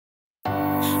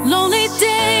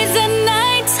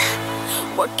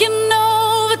working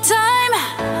overtime.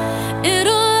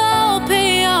 It'll all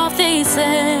pay off, they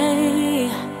say.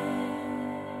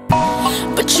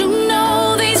 But you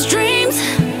know these dreams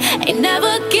ain't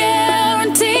never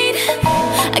guaranteed.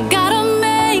 I gotta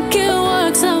make it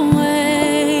work some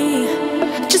way.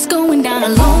 Just going down a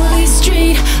lonely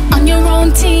street on your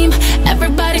own team.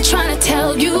 Everybody trying to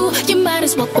tell you you might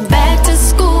as well go back to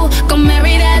school. Go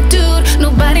marry that dude,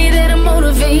 nobody there to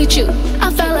motivate you.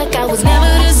 I felt like I was never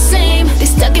the same. They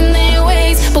stuck in their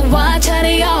ways, but watch how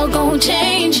they all gon'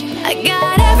 change. I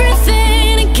got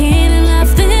everything to gain and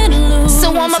nothing to lose. So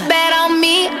I'ma bet on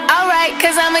me, alright,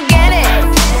 cause I'ma get it.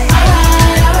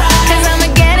 Cause I'ma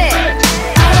get it.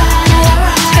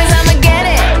 Cause I'ma get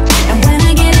it. And when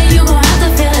I get it, you gon' have to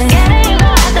feel it.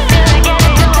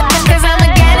 Cause I'ma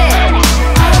get it.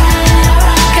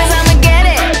 Cause I'ma get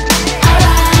it.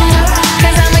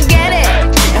 Cause I'ma get it.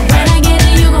 And when I get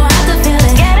it, you gon' have to feel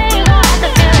it.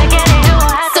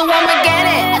 So I'ma get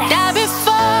it. I died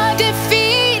before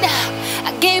defeat.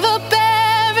 I gave up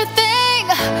everything.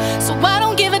 So I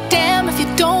don't give a damn if you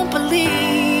don't believe.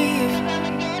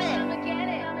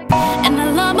 And I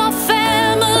love my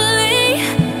family,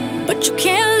 but you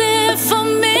can't live for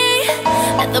me.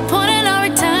 At the point of no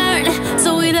return,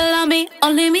 so either love me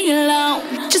or leave me alone.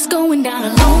 Just going down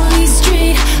a lonely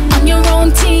street on your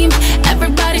own team.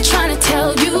 Everybody trying to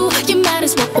tell you you might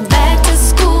as well go